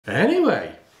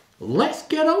Anyway, let's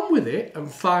get on with it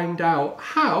and find out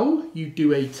how you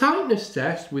do a tightness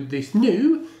test with this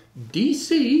new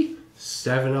dc7.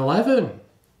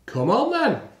 Come on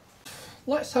then.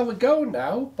 Let's have a go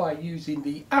now by using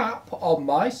the app on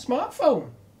my smartphone.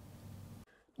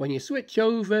 When you switch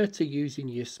over to using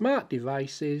your smart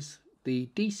devices, the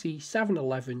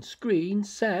dc7 screen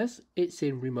says it's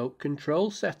in remote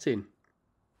control setting.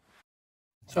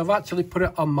 So I've actually put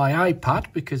it on my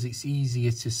iPad because it's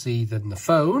easier to see than the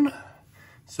phone.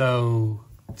 So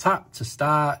tap to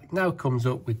start. It now comes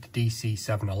up with the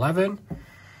dc7.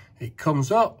 It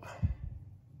comes up.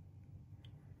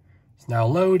 It's now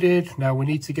loaded. Now we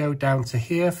need to go down to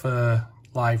here for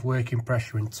live working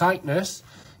pressure and tightness.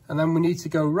 And then we need to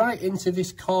go right into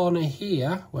this corner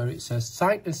here where it says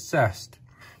tightness test.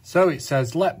 So it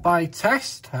says let by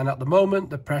test, and at the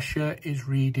moment the pressure is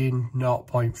reading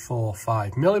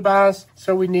 0.45 millibars.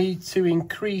 So we need to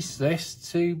increase this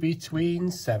to between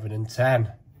 7 and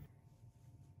 10.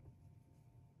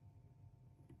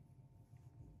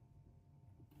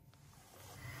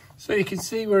 So you can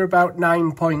see we're about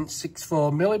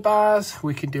 9.64 millibars.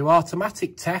 We can do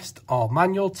automatic test or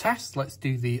manual test. Let's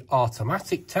do the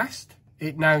automatic test.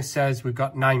 It now says we've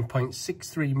got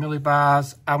 9.63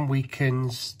 millibars and we can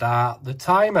start the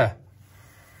timer.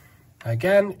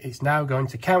 Again, it's now going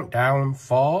to count down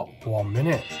for 1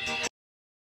 minute.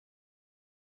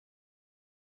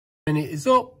 Minute is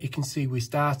up. You can see we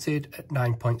started at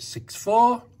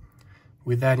 9.64.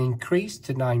 We then increased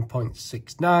to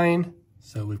 9.69.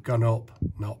 So we've gone up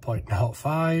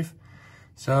 0.05.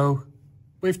 So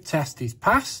with test is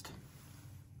passed.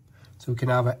 So we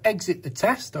can either exit the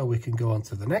test or we can go on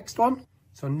to the next one.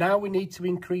 So now we need to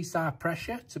increase our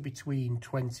pressure to between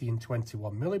 20 and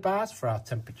 21 millibars for our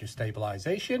temperature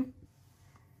stabilization.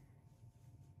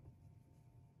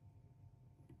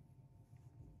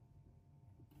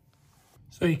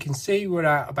 So you can see we're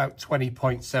at about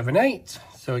 20.78.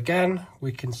 So again,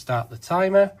 we can start the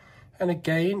timer. And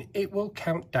again, it will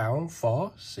count down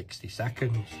for 60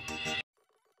 seconds.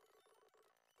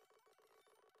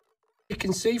 You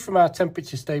can see from our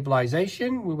temperature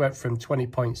stabilization, we went from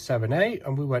 20.78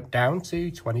 and we went down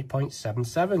to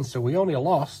 20.77. So we only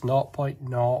lost 0.01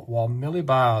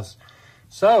 millibars.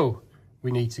 So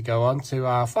we need to go on to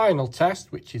our final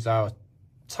test, which is our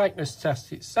tightness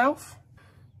test itself.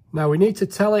 Now we need to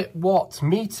tell it what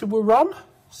meter we're on.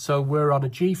 So we're on a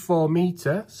G4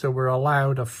 meter, so we're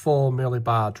allowed a 4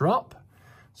 millibar drop.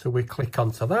 So we click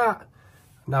onto that.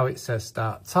 Now it says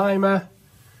start timer.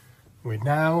 We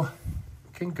now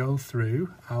can go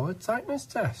through our tightness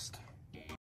test.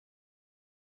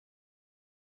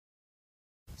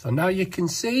 So now you can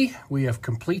see we have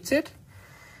completed.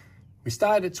 We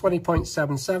started at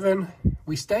 20.77.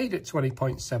 We stayed at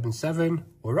 20.77.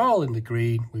 We're all in the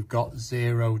green. We've got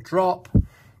 0 drop.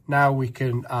 Now we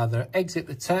can either exit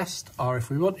the test, or if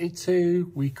we wanted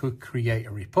to, we could create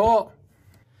a report.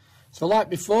 So like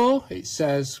before, it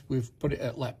says we've put it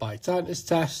at let by tightness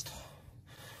test.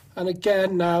 And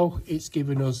again, now it's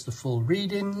giving us the full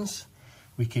readings.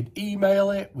 We can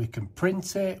email it, we can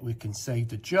print it, we can save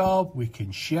the job, we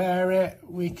can share it,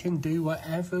 we can do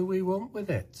whatever we want with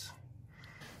it.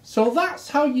 So that's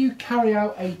how you carry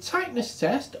out a tightness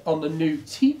test on the new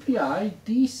TPI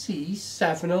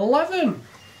dc7.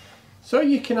 So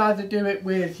you can either do it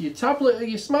with your tablet or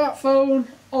your smartphone,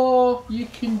 or you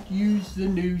can use the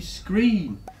new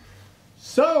screen.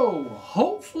 So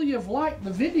hopefully you've liked the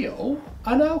video,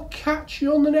 and I'll catch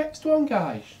you on the next one,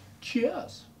 guys.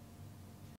 Cheers.